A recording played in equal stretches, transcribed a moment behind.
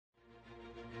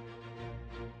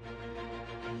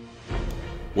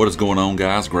What is going on,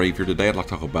 guys? Grave here today. I'd like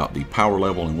to talk about the power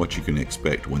level and what you can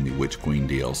expect when the Witch Queen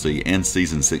DLC and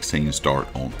Season 16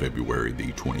 start on February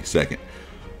the 22nd.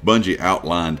 Bungie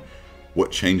outlined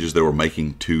what changes they were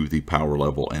making to the power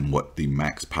level and what the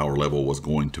max power level was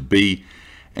going to be.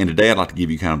 And today I'd like to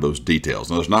give you kind of those details.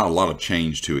 Now, there's not a lot of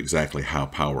change to exactly how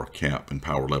power cap and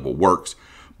power level works,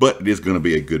 but it is going to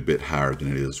be a good bit higher than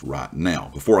it is right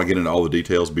now. Before I get into all the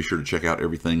details, be sure to check out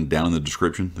everything down in the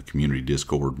description, the community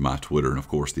Discord, my Twitter, and of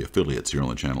course the affiliates here on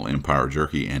the channel, Empire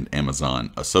Jerky and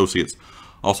Amazon Associates.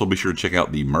 Also be sure to check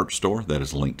out the merch store that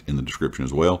is linked in the description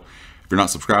as well. If you're not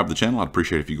subscribed to the channel, I'd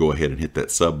appreciate it if you go ahead and hit that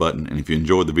sub button. And if you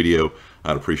enjoyed the video,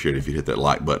 I'd appreciate it if you hit that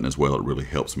like button as well. It really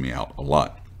helps me out a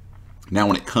lot. Now,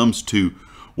 when it comes to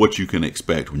what you can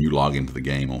expect when you log into the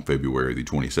game on February the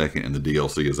 22nd and the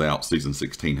DLC is out, Season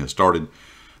 16 has started,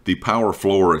 the power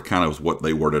floor, kind of what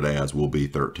they worded as, will be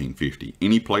 1350.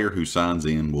 Any player who signs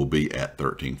in will be at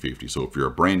 1350. So if you're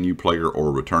a brand new player or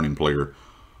a returning player,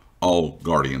 all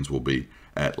Guardians will be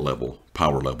at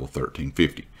power level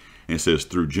 1350. And it says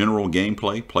through general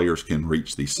gameplay, players can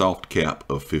reach the soft cap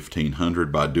of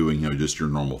 1500 by doing just your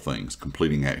normal things,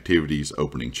 completing activities,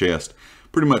 opening chests,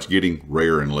 pretty much getting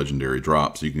rare and legendary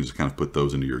drops. So you can just kind of put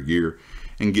those into your gear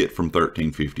and get from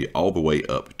 1350 all the way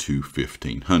up to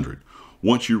 1500.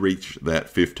 Once you reach that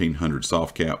 1500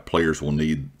 soft cap, players will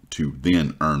need to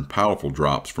then earn powerful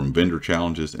drops from vendor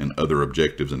challenges and other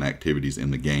objectives and activities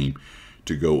in the game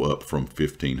to go up from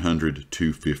 1500 to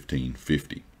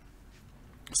 1550.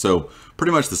 So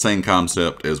pretty much the same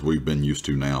concept as we've been used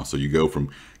to now. So you go from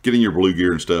getting your blue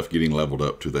gear and stuff, getting leveled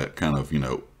up to that kind of,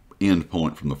 end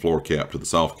point from the floor cap to the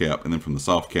soft cap, and then from the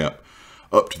soft cap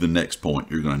up to the next point,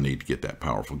 you're going to need to get that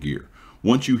powerful gear.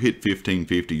 Once you hit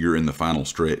 1550, you're in the final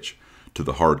stretch to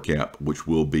the hard cap, which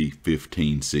will be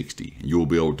 1560. And you'll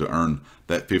be able to earn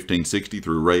that 1560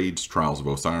 through raids, Trials of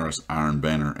Osiris, Iron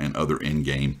Banner, and other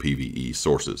in-game PvE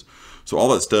sources. So all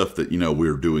that stuff that,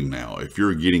 we're doing now, if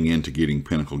you're getting into getting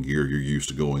pinnacle gear, you're used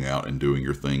to going out and doing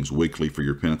your things weekly for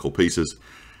your pinnacle pieces.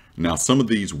 Now, some of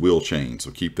these will change,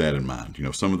 so keep that in mind.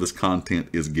 Some of this content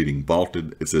is getting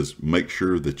vaulted. It says make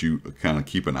sure that you kind of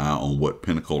keep an eye on what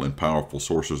pinnacle and powerful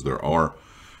sources there are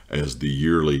as the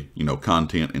yearly,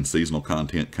 content and seasonal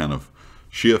content kind of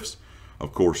shifts.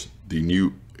 Of course, the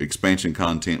new expansion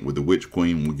content with the Witch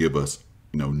Queen will give us,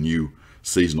 new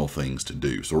seasonal things to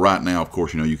do. So right now, of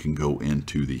course, you can go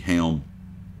into the helm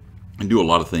and do a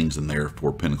lot of things in there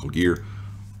for pinnacle gear.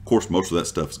 Of course, most of that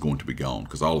stuff is going to be gone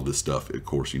because all of this stuff, of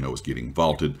course, is getting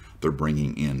vaulted. They're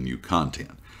bringing in new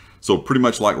content. So pretty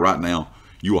much like right now,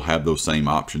 you will have those same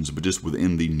options, but just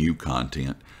within the new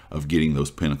content of getting those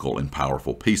pinnacle and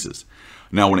powerful pieces.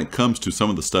 Now, when it comes to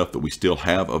some of the stuff that we still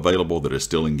have available that is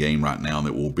still in game right now and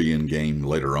that will be in game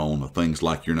later on, things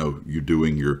like, you're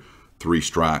doing your 3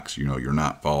 strikes, your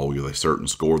nightfall with a certain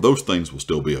score, those things will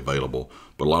still be available,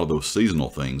 but a lot of those seasonal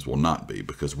things will not be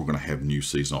because we're going to have new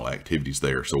seasonal activities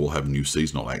there. So we'll have new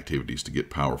seasonal activities to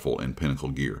get powerful and pinnacle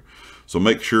gear. So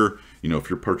make sure, if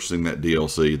you're purchasing that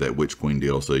DLC, that Witch Queen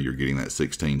DLC, you're getting that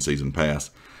 16 season pass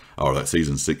or that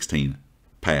season 16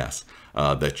 pass,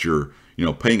 that you're,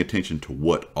 paying attention to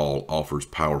what all offers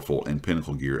powerful and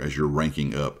pinnacle gear as you're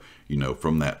ranking up,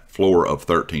 from that floor of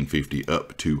 1350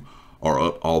 up to or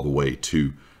up all the way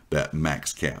to that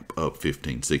max cap of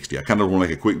 1560. I kind of want to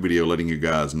make a quick video letting you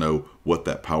guys know what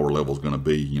that power level is going to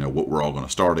be, what we're all going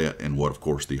to start at, and what, of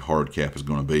course, the hard cap is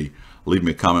going to be. Leave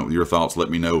me a comment with your thoughts.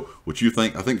 Let me know what you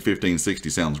think. I think 1560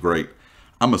 sounds great.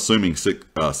 I'm assuming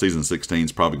Season 16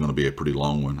 is probably going to be a pretty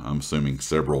long one. I'm assuming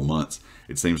several months.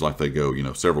 It seems like they go,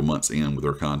 several months in with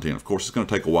their content. Of course, it's going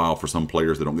to take a while for some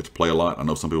players that don't get to play a lot. I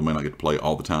know some people may not get to play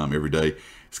all the time, every day.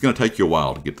 It's going to take you a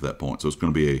while to get to that point. So it's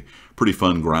going to be a pretty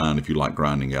fun grind if you like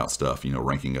grinding out stuff,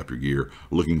 ranking up your gear,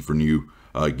 looking for new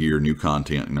gear, new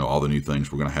content, all the new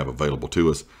things we're going to have available to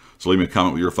us. So leave me a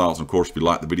comment with your thoughts. And of course, if you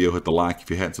like the video, hit the like. If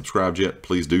you hadn't subscribed yet,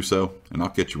 please do so. And I'll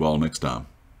catch you all next time.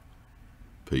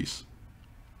 Peace.